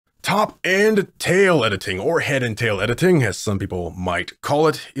Top and tail editing, or head and tail editing, as some people might call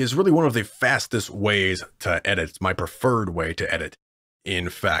it, is really one of the fastest ways to edit. It's my preferred way to edit, in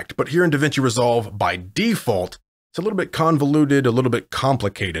fact. But here in DaVinci Resolve, by default, it's a little bit convoluted, a little bit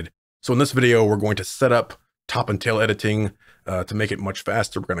complicated. So in this video, we're going to set up top and tail editing to make it much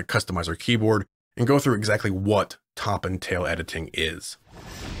faster. We're going to customize our keyboard and go through exactly what top and tail editing is.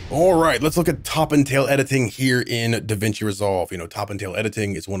 All right, let's look at top and tail editing here in DaVinci Resolve. You know, top and tail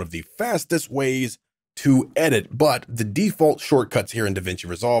editing is one of the fastest ways to edit, but the default shortcuts here in DaVinci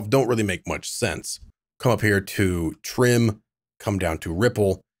Resolve don't really make much sense. Come up here to trim, come down to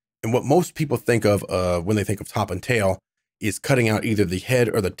ripple, and what most people think of when they think of top and tail is cutting out either the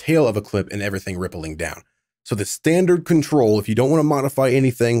head or the tail of a clip and everything rippling down. So the standard control, if you don't want to modify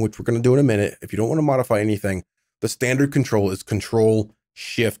anything, which we're going to do in a minute, if you don't want to modify anything, the standard control is Control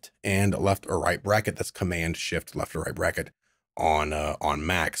Shift and left or right bracket. That's Command Shift left or right bracket on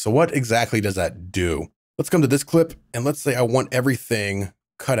Mac. So what exactly does that do? Let's come to this clip and let's say I want everything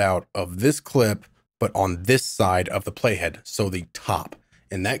cut out of this clip, but on this side of the playhead, so the top.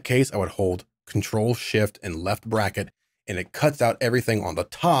 In that case, I would hold Control Shift and left bracket, and it cuts out everything on the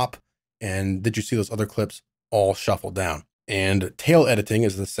top. And did you see those other clips all shuffle down? And tail editing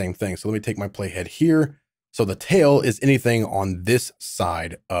is the same thing. So let me take my playhead here. So the tail is anything on this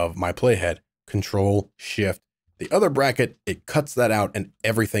side of my playhead. Control Shift. The other bracket, it cuts that out and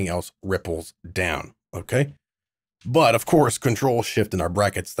everything else ripples down, okay? But of course, Control Shift in our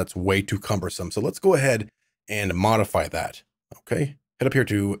brackets, that's way too cumbersome. So let's go ahead and modify that, okay? Head up here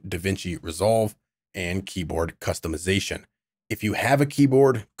to DaVinci Resolve and Keyboard Customization. If you have a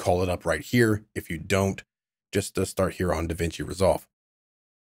keyboard, call it up right here. If you don't, just start here on DaVinci Resolve.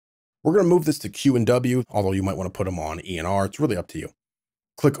 We're going to move this to Q and W, although you might want to put them on E and R. It's really up to you.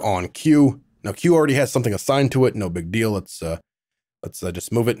 Click on Q. Now Q already has something assigned to it. No big deal. Let's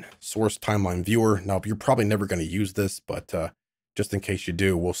just move it. Source Timeline Viewer. Now you're probably never going to use this, but just in case you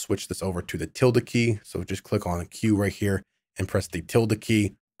do, we'll switch this over to the tilde key. So just click on Q right here and press the tilde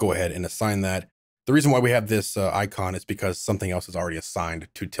key. Go ahead and assign that. The reason why we have this icon is because something else is already assigned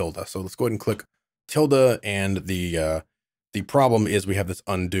to tilde. So let's go ahead and click tilde, and the problem is we have this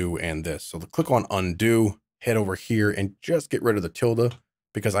undo and this. So click on undo, head over here and just get rid of the tilde,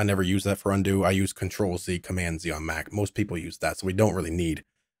 because I never use that for undo. I use Control Z, Command Z on Mac. Most people use that. So we don't really need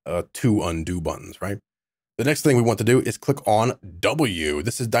two undo buttons, right? The next thing we want to do is click on W.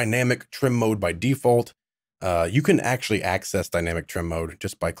 This is dynamic trim mode by default. You can actually access dynamic trim mode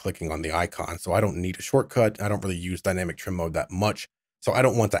just by clicking on the icon. So I don't need a shortcut. I don't really use dynamic trim mode that much. So I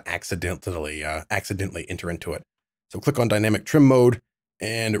don't want to accidentally enter into it. So click on dynamic trim mode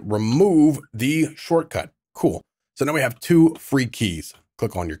and remove the shortcut. Cool. So now we have two free keys.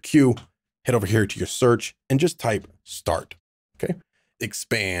 Click on your Q, head over here to your search and just type start. Okay.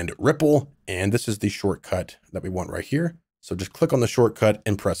 Expand ripple. And this is the shortcut that we want right here. So just click on the shortcut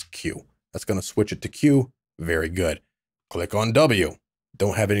and press Q. That's going to switch it to Q. Very good. Click on W.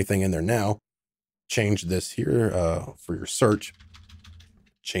 Don't have anything in there now. Change this here for your search.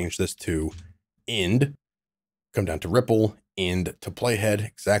 Change this to end. Come down to ripple, end to playhead,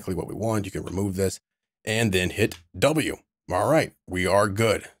 exactly what we want. You can remove this and then hit W. All right, we are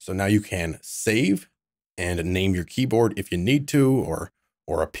good. So now you can save and name your keyboard if you need to, or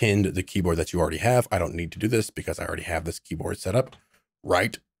append the keyboard that you already have. I don't need to do this because I already have this keyboard set up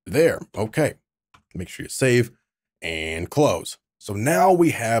right there. Okay, make sure you save and close. So now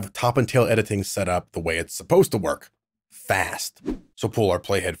we have top and tail editing set up the way it's supposed to work, fast. So pull our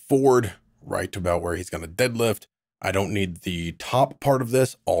playhead forward, right to about where he's going to deadlift. I don't need the top part of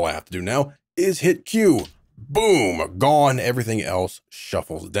this. All I have to do now is hit Q. Boom, gone. Everything else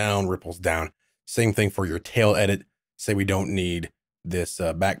shuffles down, ripples down. Same thing for your tail edit. Say we don't need this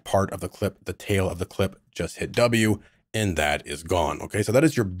back part of the clip, the tail of the clip, just hit W and that is gone. Okay, so that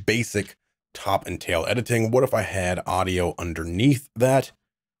is your basic top and tail editing. What if I had audio underneath that?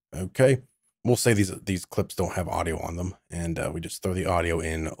 Okay, we'll say these clips don't have audio on them, and we just throw the audio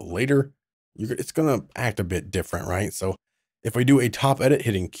in later. It's going to act a bit different, right? So if we do a top edit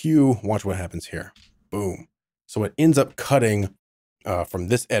hitting Q, watch what happens here. Boom. So it ends up cutting from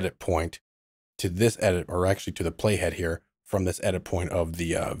this edit point to this edit, or actually to the playhead here from this edit point of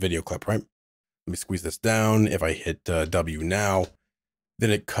the video clip, right? Let me squeeze this down. If I hit W now,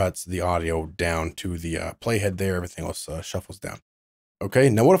 then it cuts the audio down to the playhead there. Everything else shuffles down. Okay,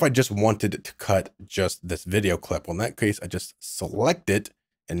 now what if I just wanted to cut just this video clip? Well, in that case, I just select it.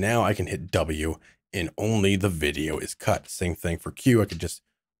 And now I can hit W and only the video is cut. Same thing for Q. I could just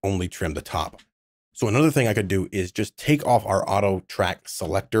only trim the top. So another thing I could do is just take off our auto track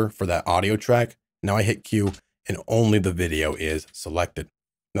selector for that audio track. Now I hit Q and only the video is selected.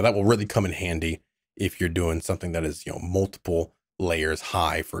 Now that will really come in handy if you're doing something that is, multiple layers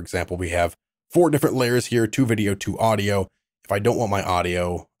high. For example, we have 4 different layers here, 2 video, 2 audio. If I don't want my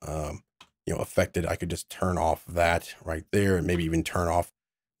audio, affected, I could just turn off that right there and maybe even turn off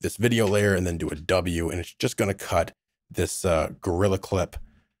this video layer and then do a W, and it's just going to cut this gorilla clip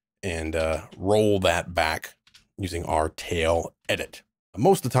and roll that back using our tail edit.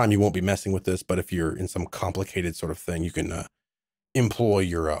 Most of the time you won't be messing with this, but if you're in some complicated sort of thing, you can employ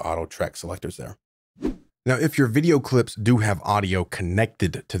your auto track selectors there. Now, if your video clips do have audio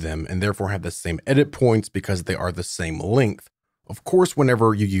connected to them and therefore have the same edit points because they are the same length, of course,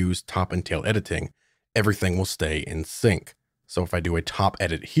 whenever you use top and tail editing, everything will stay in sync. So if I do a top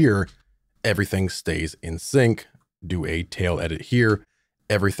edit here, everything stays in sync. Do a tail edit here,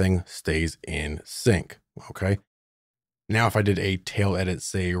 everything stays in sync, okay? Now, if I did a tail edit,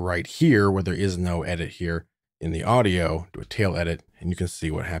 say right here, where there is no edit here in the audio, do a tail edit, and you can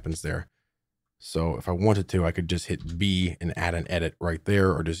see what happens there. So if I wanted to, I could just hit B and add an edit right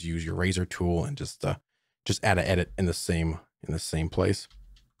there, or just use your razor tool and just add an edit in the same place,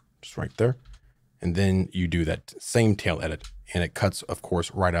 just right there. And then you do that same tail edit, and it cuts, of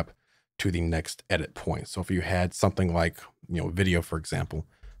course, right up to the next edit point. So if you had something like, video, for example,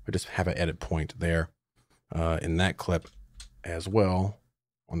 I just have an edit point there in that clip as well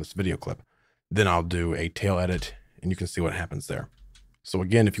on this video clip. Then I'll do a tail edit, and you can see what happens there. So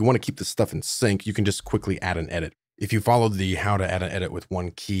again, if you want to keep this stuff in sync, you can just quickly add an edit. If you followed the how to add an edit with one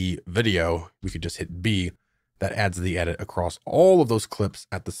key video, we could just hit B. That adds the edit across all of those clips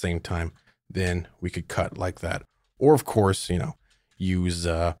at the same time. Then we could cut like that. Or of course, use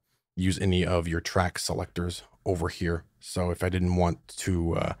any of your track selectors over here. So if I didn't want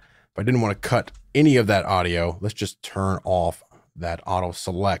to cut any of that audio, let's just turn off that auto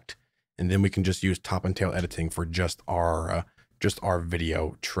select, and then we can just use top and tail editing for just our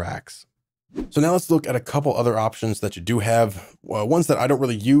video tracks. So now let's look at a couple other options that you do have. Ones that I don't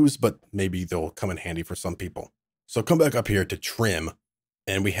really use, but maybe they'll come in handy for some people. So come back up here to trim,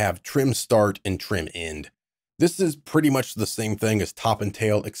 and we have trim start and trim end. This is pretty much the same thing as top and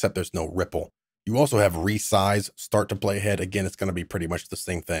tail, except there's no ripple. You also have resize, start to playhead. Again, it's going to be pretty much the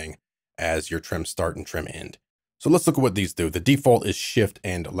same thing as your trim start and trim end. So let's look at what these do. The default is shift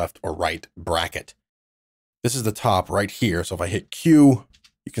and left or right bracket. This is the top right here. So if I hit Q,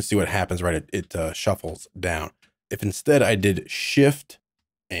 you can see what happens, right? It shuffles down. If instead I did shift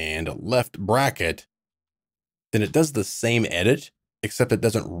and left bracket, then it does the same edit, except it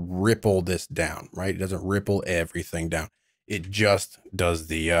doesn't ripple this down, right? It doesn't ripple everything down. It just does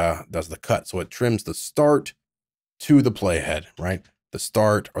the cut. So it trims the start to the playhead, right? The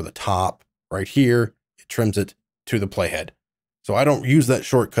start or the top right here, it trims it to the playhead. So I don't use that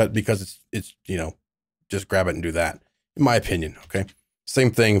shortcut because it's just grab it and do that, in my opinion, okay?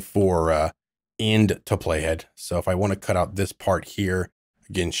 Same thing for end to playhead. So if I want to cut out this part here,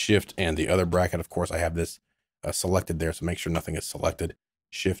 again, shift and the other bracket, of course, I have this selected there, so make sure nothing is selected.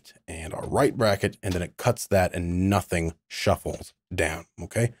 Shift and our right bracket, and then it cuts that and nothing shuffles down,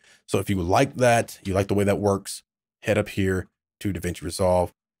 okay? So if you like that, you like the way that works, head up here to DaVinci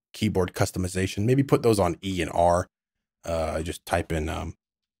Resolve, keyboard customization, maybe put those on E and R. Just type in,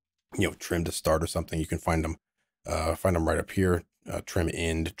 trim to start or something. You can find them right up here, trim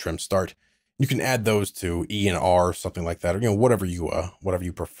end, trim start. You can add those to E and R, something like that, or, whatever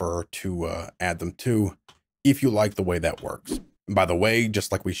you prefer to add them to, if you like the way that works. By the way,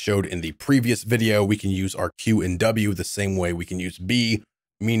 just like we showed in the previous video, we can use our Q and W the same way we can use B,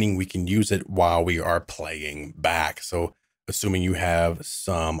 meaning we can use it while we are playing back. So assuming you have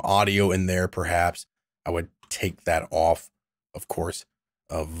some audio in there, perhaps, I would take that off, of course,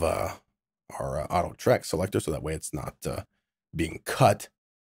 of our auto track selector, so that way it's not being cut.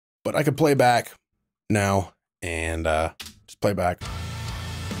 But I could play back now and just play back.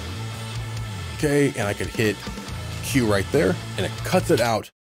 Okay, and I could hit Q right there, and it cuts it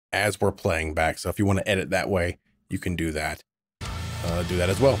out as we're playing back. So if you want to edit that way, you can do that. Do that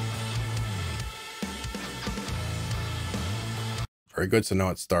as well. Very good. So now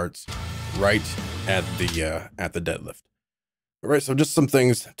it starts right at the deadlift. All right, so just some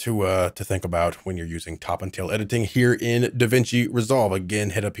things to think about when you're using top and tail editing here in DaVinci Resolve.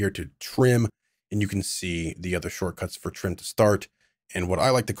 Again, head up here to trim, and you can see the other shortcuts for trim to start. And what I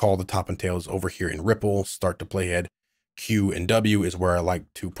like to call the top and tail is over here in ripple, start to playhead. Q and W is where I like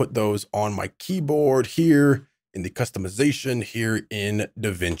to put those on my keyboard here in the customization here in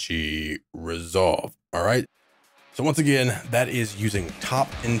DaVinci Resolve. All right. So once again, that is using top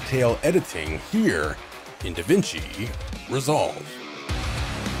and tail editing here in DaVinci Resolve.